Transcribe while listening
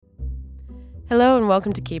Hello and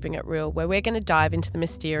welcome to Keeping It Real, where we're going to dive into the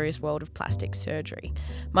mysterious world of plastic surgery.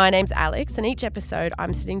 My name's Alex, and each episode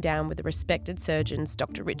I'm sitting down with the respected surgeons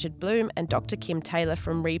Dr. Richard Bloom and Dr. Kim Taylor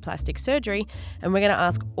from Replastic Surgery, and we're going to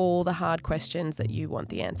ask all the hard questions that you want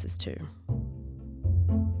the answers to.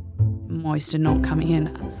 Most are not coming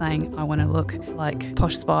in saying, I want to look like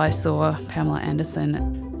Posh Spice or Pamela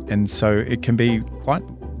Anderson. And so it can be quite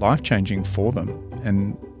life-changing for them.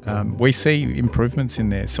 And we see improvements in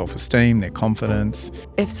their self-esteem, their confidence.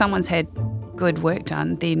 If someone's had good work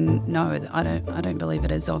done, then no, I don't believe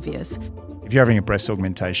it is obvious. If you're having a breast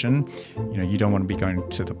augmentation, you don't want to be going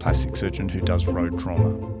to the plastic surgeon who does road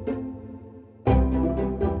trauma.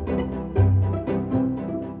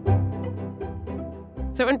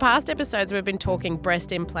 So in past episodes, we've been talking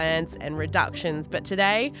breast implants and reductions, but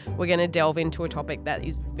today we're going to delve into a topic that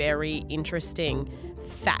is very interesting: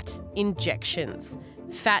 fat injections.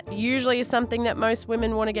 Fat usually is something that most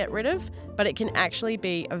women want to get rid of, but it can actually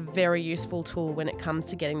be a very useful tool when it comes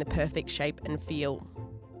to getting the perfect shape and feel.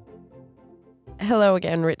 Hello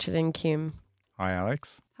again, Richard and Kim. Hi,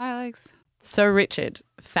 Alex. Hi, Alex. So Richard,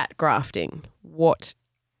 fat grafting, what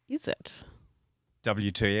is it?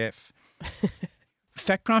 WTF.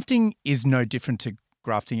 Fat grafting is no different to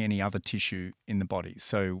grafting any other tissue in the body.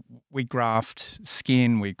 So we graft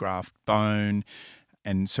skin, we graft bone,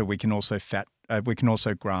 and so we can also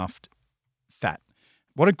graft fat.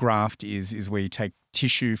 What a graft is where you take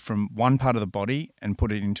tissue from one part of the body and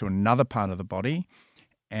put it into another part of the body,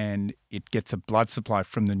 and it gets a blood supply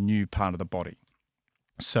from the new part of the body.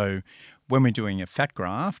 So when we're doing a fat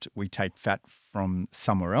graft, we take fat from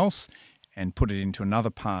somewhere else and put it into another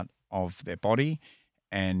part of their body,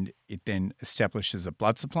 and it then establishes a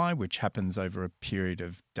blood supply, which happens over a period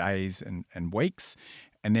of days and weeks.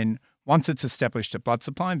 And then once it's established a blood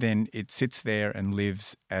supply, then it sits there and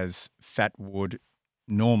lives as fat would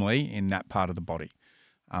normally in that part of the body.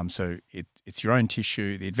 So it's your own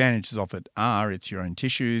tissue. The advantages of it are it's your own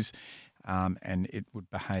tissues, and it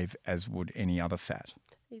would behave as would any other fat.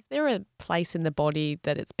 Is there a place in the body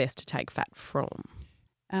that it's best to take fat from?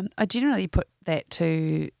 I generally put that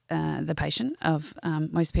to the patient.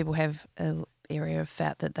 Most people have an area of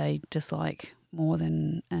fat that they dislike more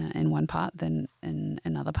than in one part than in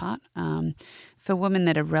another part. For women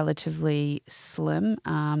that are relatively slim,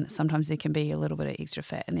 sometimes there can be a little bit of extra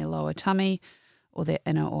fat in their lower tummy or their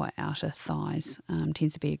inner or outer thighs.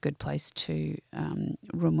 Tends to be a good place to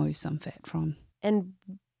remove some fat from. And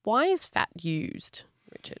why is fat used,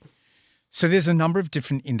 Richard? So there's a number of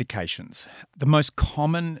different indications. The most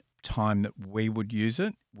common time that we would use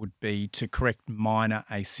it would be to correct minor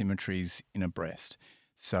asymmetries in a breast.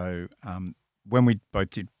 So when we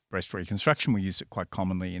both did breast reconstruction, we used it quite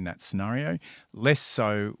commonly in that scenario, less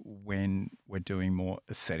so when we're doing more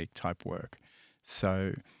aesthetic type work.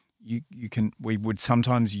 So we would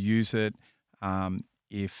sometimes use it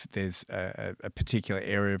if there's a particular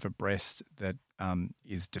area of a breast that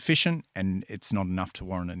is deficient and it's not enough to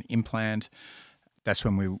warrant an implant. That's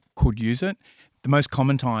when we could use it. The most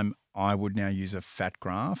common time I would now use a fat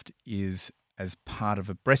graft is as part of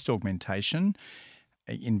a breast augmentation,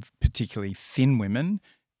 in particularly thin women,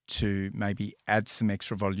 to maybe add some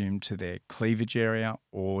extra volume to their cleavage area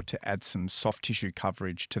or to add some soft tissue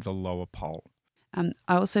coverage to the lower pole. I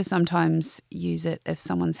also sometimes use it if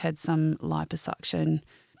someone's had some liposuction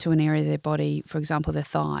to an area of their body, for example, their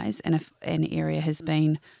thighs, and if an area has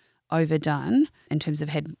been overdone in terms of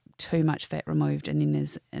had too much fat removed, and then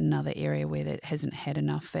there's another area where that hasn't had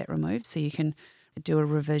enough fat removed. So you can do a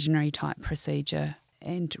revisionary type procedure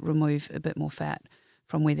and remove a bit more fat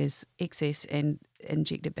from where there's excess and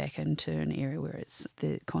inject it back into an area where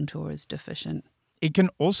the contour is deficient. It can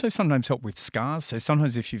also sometimes help with scars. So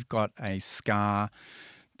sometimes if you've got a scar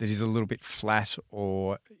that is a little bit flat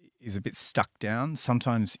or is a bit stuck down,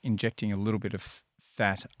 sometimes injecting a little bit of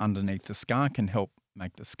fat underneath the scar can help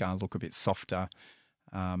make the scar look a bit softer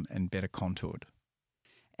and better contoured.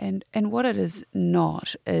 And what it is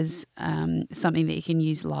not is something that you can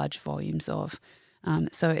use large volumes of.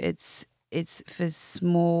 So it's for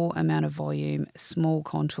small amount of volume, small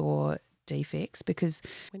contour defects, because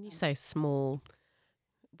when you say small,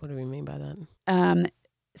 what do we mean by that?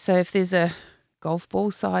 So if there's a golf ball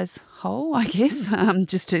size hole, I guess,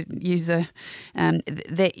 just to use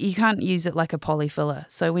that you can't use it like a polyfiller.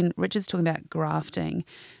 So when Richard's talking about grafting,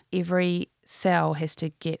 every cell has to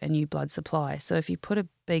get a new blood supply. So if you put a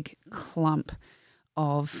big clump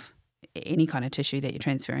of any kind of tissue that you're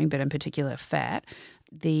transferring, but in particular fat,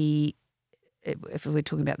 if we're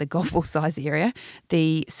talking about the golf ball size area,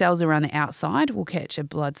 the cells around the outside will catch a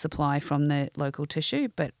blood supply from the local tissue,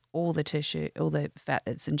 but all the fat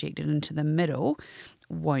that's injected into the middle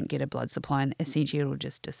won't get a blood supply, and essentially it'll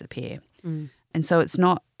just disappear. And so it's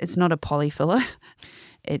not a polyfiller.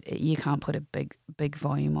 You can't put a big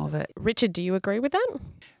volume of it. Richard, do you agree with that?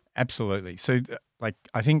 Absolutely. So,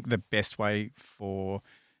 I think the best way for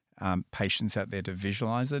patients out there to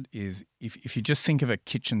visualize it is if you just think of a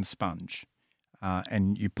kitchen sponge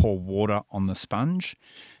and you pour water on the sponge,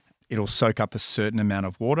 it'll soak up a certain amount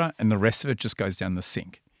of water and the rest of it just goes down the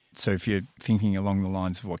sink. So if you're thinking along the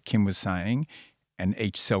lines of what Kim was saying and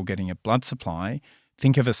each cell getting a blood supply,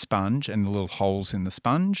 think of a sponge and the little holes in the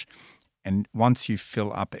sponge. And once you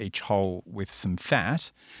fill up each hole with some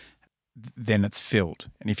fat, then it's filled.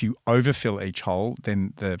 And if you overfill each hole,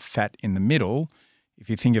 then the fat in the middle, if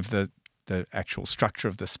you think of the actual structure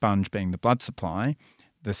of the sponge being the blood supply,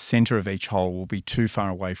 the center of each hole will be too far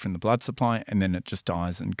away from the blood supply and then it just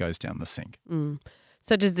dies and goes down the sink.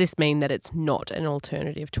 So does this mean that it's not an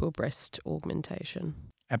alternative to a breast augmentation?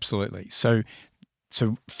 Absolutely. So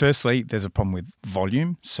firstly, there's a problem with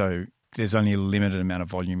volume. So there's only a limited amount of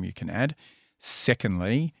volume you can add.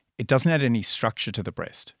 Secondly, it doesn't add any structure to the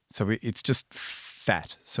breast. So it's just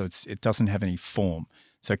fat. So it doesn't have any form.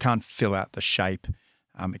 So it can't fill out the shape.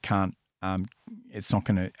 It's not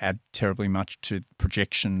going to add terribly much to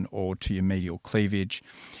projection or to your medial cleavage.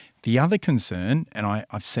 The other concern, and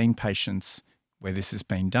I've seen patients where this has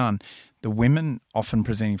been done, the women often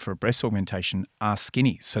presenting for a breast augmentation are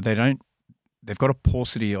skinny. So they've got a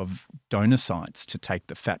paucity of donor sites to take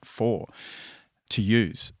the fat for to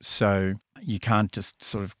use. So you can't just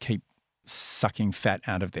sort of keep sucking fat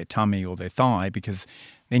out of their tummy or their thigh because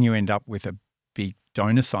then you end up with a big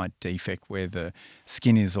donor site defect where the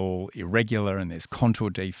skin is all irregular and there's contour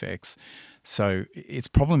defects. So it's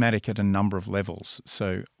problematic at a number of levels.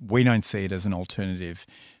 So we don't see it as an alternative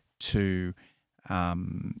to a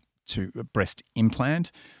breast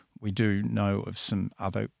implant. We do know of some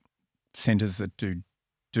other centres that do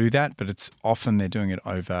that, but it's often they're doing it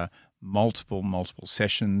over multiple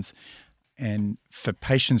sessions. And for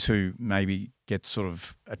patients who maybe get sort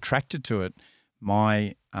of attracted to it,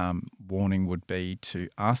 my warning would be to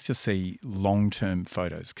ask to see long-term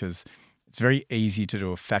photos because it's very easy to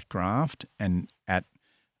do a fat graft and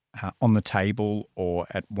on the table or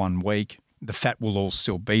at 1 week, the fat will all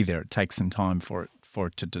still be there. It takes some time for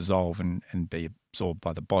it to dissolve and be absorbed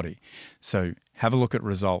by the body. So have a look at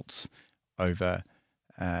results over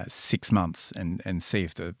 6 months and see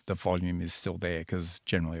if the volume is still there because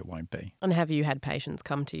generally it won't be. And have you had patients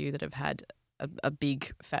come to you that have had a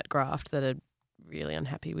big fat graft that are really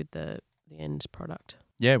unhappy with the end product?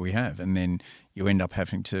 Yeah, we have. And then you end up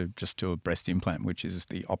having to just do a breast implant, which is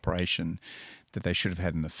the operation that they should have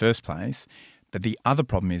had in the first place. But the other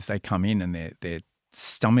problem is they come in and their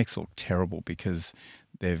stomachs look terrible because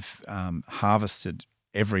they've harvested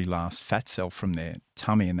every last fat cell from their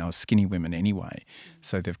tummy and they were skinny women anyway.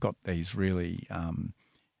 So they've got these really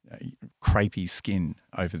crepey skin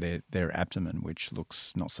over their abdomen, which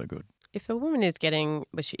looks not so good. If a woman is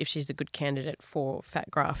if she's a good candidate for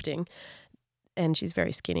fat grafting and she's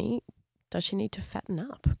very skinny, does she need to fatten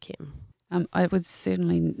up, Kim? I would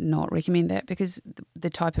certainly not recommend that because the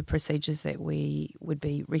type of procedures that we would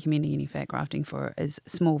be recommending any fat grafting for is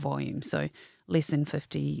small volume, so less than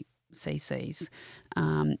 50 cc's.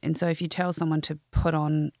 And so if you tell someone to put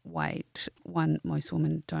on weight, one, most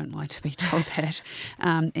women don't like to be told that.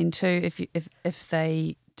 And two, if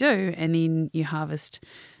they do and then you harvest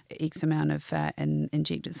X amount of fat and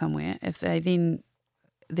inject it somewhere, if they then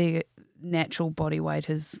their natural body weight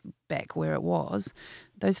is back where it was,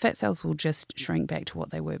 those fat cells will just shrink back to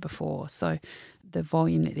what they were before. So the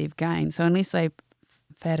volume that they've gained. So unless they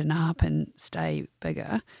fatten up and stay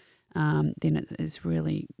bigger, then it is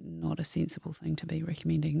really not a sensible thing to be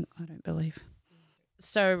recommending, I don't believe.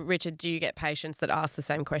 So, Richard, do you get patients that ask the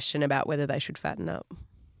same question about whether they should fatten up?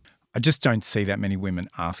 I just don't see that many women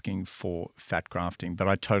asking for fat grafting, but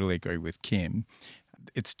I totally agree with Kim.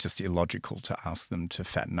 It's just illogical to ask them to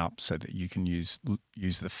fatten up so that you can use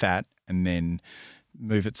the fat and then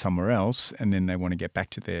move it somewhere else and then they want to get back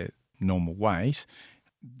to their normal weight.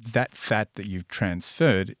 That fat that you've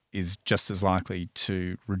transferred is just as likely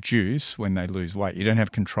to reduce when they lose weight. You don't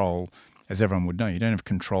have control, as everyone would know, you don't have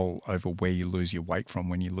control over where you lose your weight from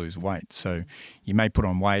when you lose weight. So you may put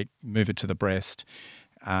on weight, move it to the breast,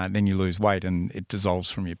 then you lose weight and it dissolves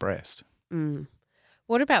from your breast.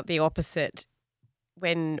 What about the opposite?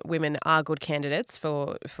 When women are good candidates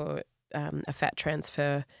for a fat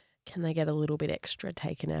transfer, can they get a little bit extra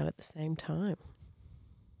taken out at the same time?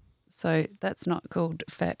 So that's not called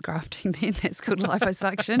fat grafting then, that's called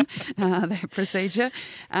liposuction, that procedure.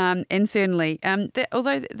 And certainly,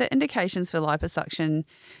 although the indications for liposuction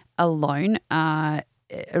alone are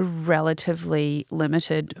relatively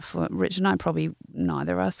limited. For Rich and I, probably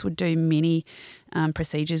neither of us would do many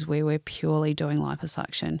procedures where we're purely doing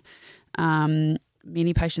liposuction.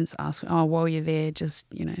 Many patients ask, while you're there, just,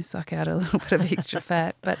 suck out a little bit of extra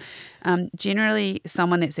fat. But generally,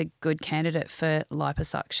 someone that's a good candidate for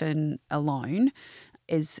liposuction alone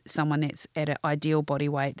is someone that's at an ideal body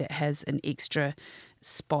weight that has an extra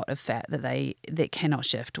spot of fat that cannot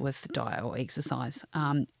shift with diet or exercise.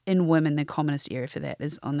 In women, the commonest area for that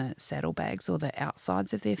is on the saddlebags or the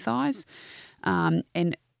outsides of their thighs.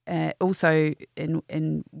 And also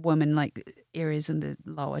in women, like areas in the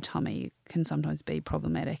lower tummy can sometimes be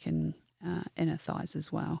problematic in inner thighs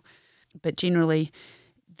as well. But generally,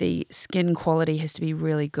 the skin quality has to be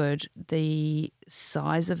really good. The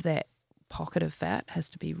size of that pocket of fat has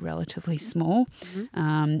to be relatively small.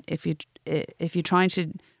 Mm-hmm. If you're trying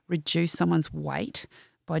to reduce someone's weight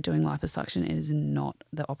by doing liposuction, it is not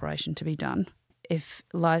the operation to be done.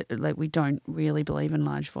 We don't really believe in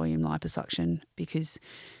large volume liposuction because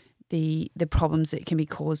the problems that can be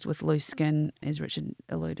caused with loose skin, as Richard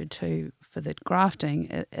alluded to, for the grafting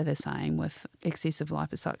are the same with excessive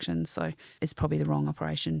liposuction. So it's probably the wrong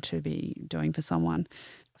operation to be doing for someone.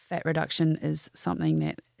 Fat reduction is something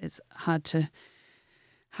that is hard to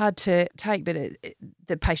take, but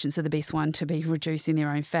the patients are the best one to be reducing their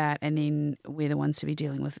own fat, and then we're the ones to be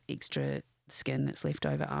dealing with extra skin that's left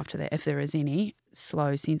over after that. If there is any,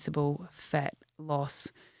 slow, sensible fat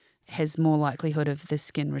loss has more likelihood of the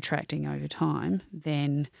skin retracting over time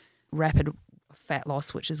than rapid fat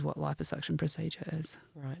loss, which is what liposuction procedure is.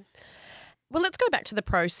 Right. Well, let's go back to the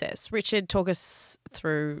process. Richard, talk us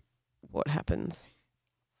through what happens.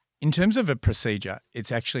 In terms of a procedure,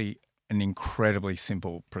 it's actually an incredibly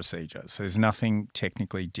simple procedure. So there's nothing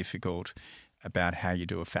technically difficult about how you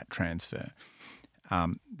do a fat transfer.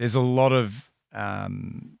 There's a lot of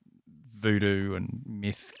voodoo and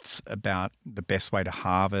myths about the best way to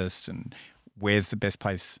harvest and where's the best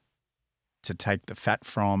place to take the fat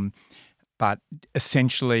from. But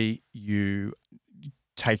essentially, you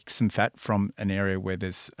take some fat from an area where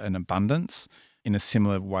there's an abundance in a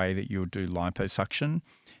similar way that you'll do liposuction.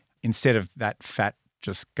 Instead of that fat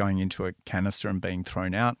just going into a canister and being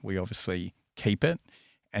thrown out, we obviously keep it.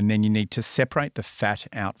 And then you need to separate the fat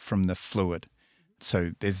out from the fluid.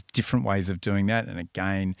 So there's different ways of doing that. And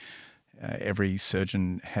again, every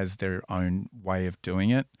surgeon has their own way of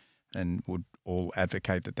doing it and would all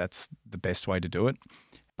advocate that that's the best way to do it.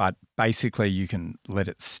 But basically you can let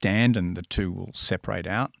it stand and the two will separate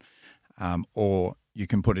out, or you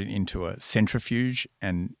can put it into a centrifuge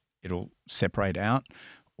and it'll separate out,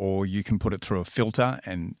 or you can put it through a filter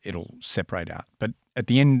and it'll separate out. But at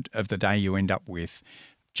the end of the day, you end up with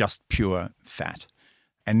just pure fat.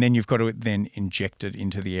 And then you've got to then inject it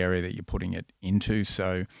into the area that you're putting it into.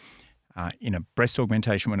 So in a breast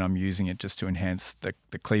augmentation, when I'm using it just to enhance the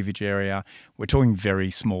cleavage area, we're talking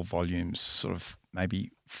very small volumes, sort of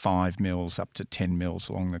maybe 5 mils up to 10 mils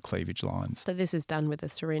along the cleavage lines. So this is done with a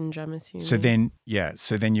syringe, I'm assuming? So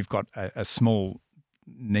then you've got a small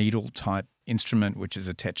needle type instrument which is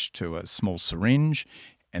attached to a small syringe,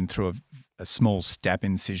 and through a small stab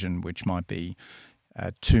incision, which might be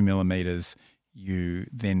 2 millimeters, you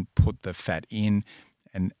then put the fat in.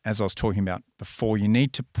 And as I was talking about before, you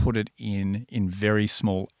need to put it in very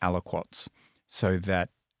small aliquots so that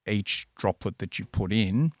each droplet that you put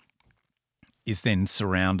in is then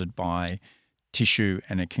surrounded by tissue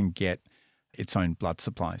and it can get its own blood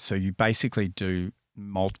supply. So you basically do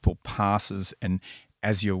multiple passes, and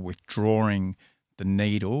as you're withdrawing the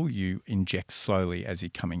needle, you inject slowly as you're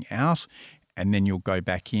coming out, and then you'll go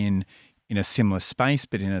back in a similar space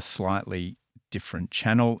but in a slightly different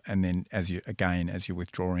channel, and then as you're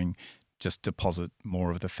withdrawing, just deposit more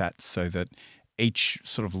of the fat so that each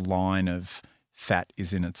sort of line of fat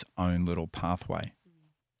is in its own little pathway.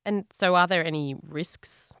 And so are there any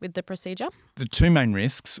risks with the procedure? The two main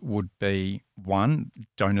risks would be, one,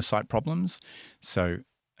 donor site problems. So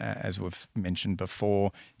as we've mentioned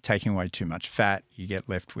before, taking away too much fat, you get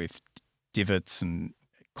left with divots and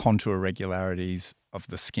contour irregularities of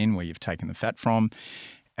the skin where you've taken the fat from.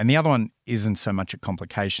 And the other one isn't so much a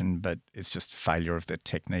complication, but it's just failure of the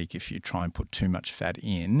technique. If you try and put too much fat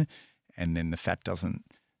in and then the fat doesn't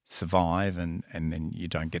survive and then you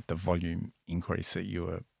don't get the volume increase that you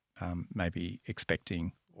were maybe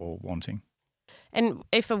expecting or wanting. And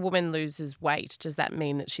if a woman loses weight, does that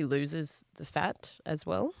mean that she loses the fat as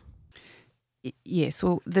well? Yes.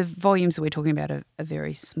 Well, the volumes that we're talking about are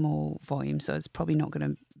very small volumes, so it's probably not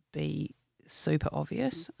going to be super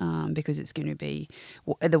obvious because it's going to be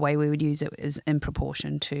the way we would use it is in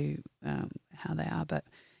proportion to how they are. But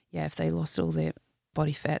yeah, if they lost all their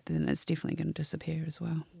body fat, then it's definitely going to disappear as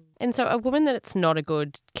well. And so a woman that's not a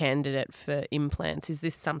good candidate for implants, is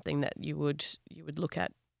this something that you would look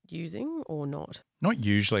at using or not? Not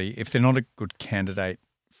usually. If they're not a good candidate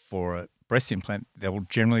for a breast implant, they will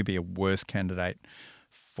generally be a worse candidate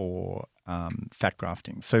for fat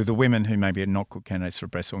grafting. So the women who maybe are not good candidates for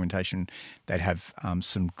breast augmentation, they'd have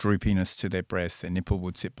some droopiness to their breast, their nipple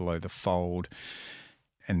would sit below the fold,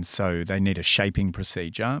 and so they need a shaping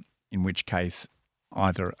procedure, in which case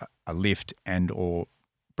either a lift and or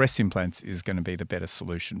breast implants is going to be the better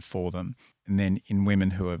solution for them. And then in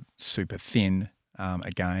women who are super thin,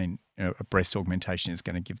 again, a breast augmentation is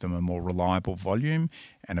going to give them a more reliable volume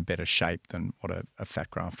and a better shape than what a fat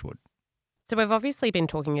graft would. So we've obviously been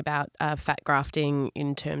talking about fat grafting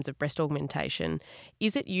in terms of breast augmentation.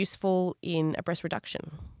 Is it useful in a breast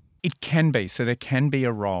reduction? It can be. So there can be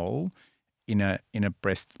a role in a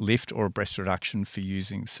breast lift or a breast reduction for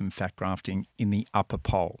using some fat grafting in the upper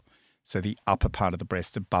pole, so the upper part of the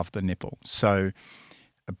breast above the nipple. So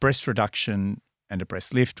a breast reduction and a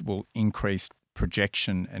breast lift will increase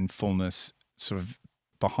projection and fullness sort of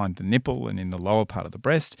behind the nipple and in the lower part of the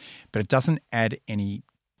breast, but it doesn't add any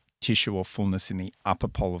tissue or fullness in the upper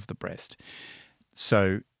pole of the breast.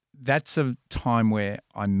 So that's a time where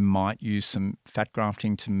I might use some fat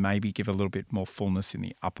grafting to maybe give a little bit more fullness in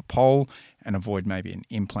the upper pole and avoid maybe an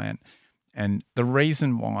implant. And the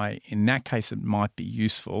reason why in that case it might be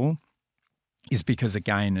useful is because,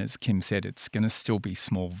 again, as Kim said, it's going to still be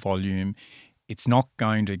small volume. It's not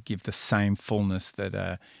going to give the same fullness that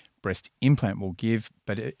a breast implant will give,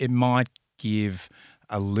 but it might give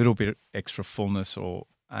a little bit extra fullness or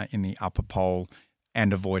in the upper pole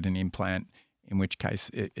and avoid an implant, in which case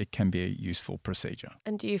it can be a useful procedure.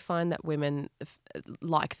 And do you find that women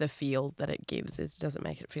like the feel that it gives? Does it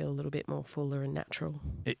make it feel a little bit more fuller and natural?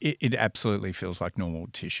 It absolutely feels like normal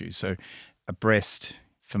tissue. So a breast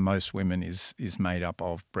for most women is made up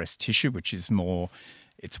of breast tissue, which is more,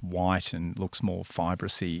 it's white and looks more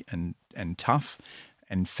fibrous-y and tough,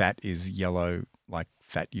 and fat is yellow like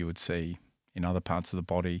fat you would see in other parts of the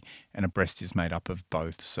body, and a breast is made up of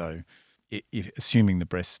both. So assuming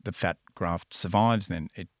the fat graft survives, then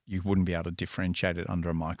you wouldn't be able to differentiate it under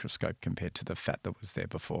a microscope compared to the fat that was there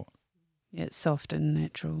before. Yeah, it's soft and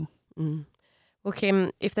natural. Mm. Well,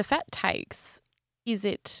 Kim, if the fat takes, is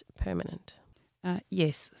it permanent?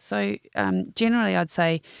 Yes. So generally I'd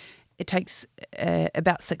say it takes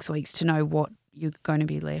about 6 weeks to know what you're going to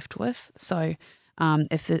be left with. So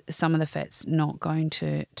if some of the fat's not going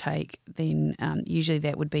to take, then usually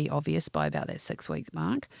that would be obvious by about that 6 week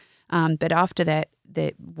mark. But after that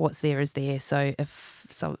what's there is there. So if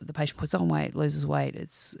the patient puts on weight, loses weight,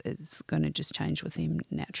 it's going to just change with them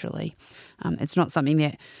naturally. It's not something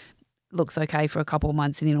that looks okay for a couple of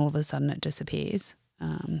months and then all of a sudden it disappears.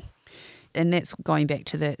 And that's going back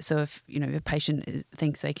to so if a patient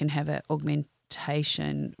thinks they can have an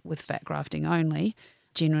augmentation with fat grafting only,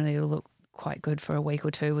 generally it'll look quite good for a week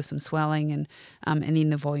or two with some swelling, and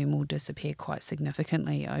then the volume will disappear quite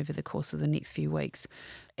significantly over the course of the next few weeks.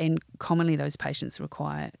 And commonly those patients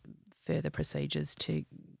require further procedures to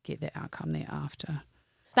get the outcome thereafter.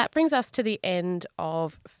 That brings us to the end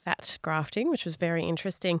of fat grafting, which was very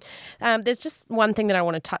interesting. There's just one thing that I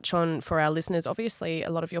want to touch on for our listeners. Obviously, a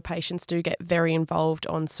lot of your patients do get very involved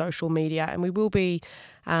on social media, and we will be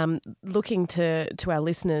looking to our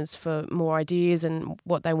listeners for more ideas and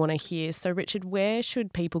what they want to hear. So, Richard, where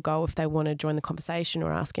should people go if they want to join the conversation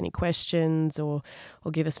or ask any questions or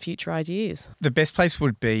give us future ideas? The best place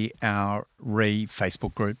would be our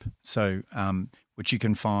Facebook group. So, which you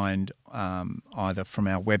can find either from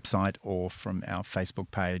our website or from our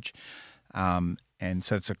Facebook page. And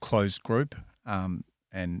so it's a closed group and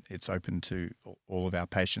it's open to all of our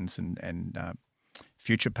patients and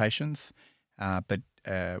future patients. But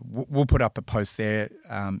we'll put up a post there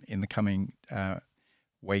in the coming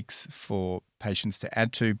weeks for patients to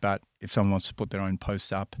add to. But if someone wants to put their own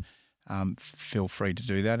post up, feel free to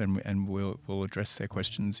do that and we'll address their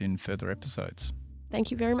questions in further episodes. Thank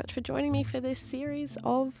you very much for joining me for this series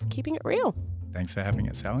of Keeping It Real. Thanks for having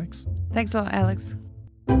us, Alex. Thanks a lot, Alex.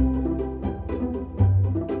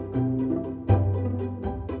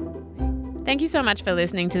 Thank you so much for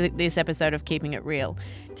listening to this episode of Keeping It Real.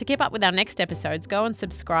 To keep up with our next episodes, go and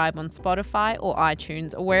subscribe on Spotify or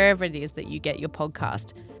iTunes or wherever it is that you get your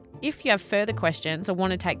podcast. If you have further questions or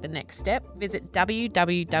want to take the next step, visit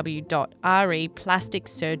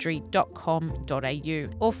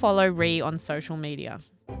www.replasticsurgery.com.au or follow Re on social media.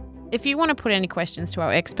 If you want to put any questions to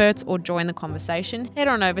our experts or join the conversation, head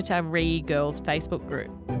on over to our Re Girls Facebook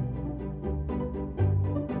group.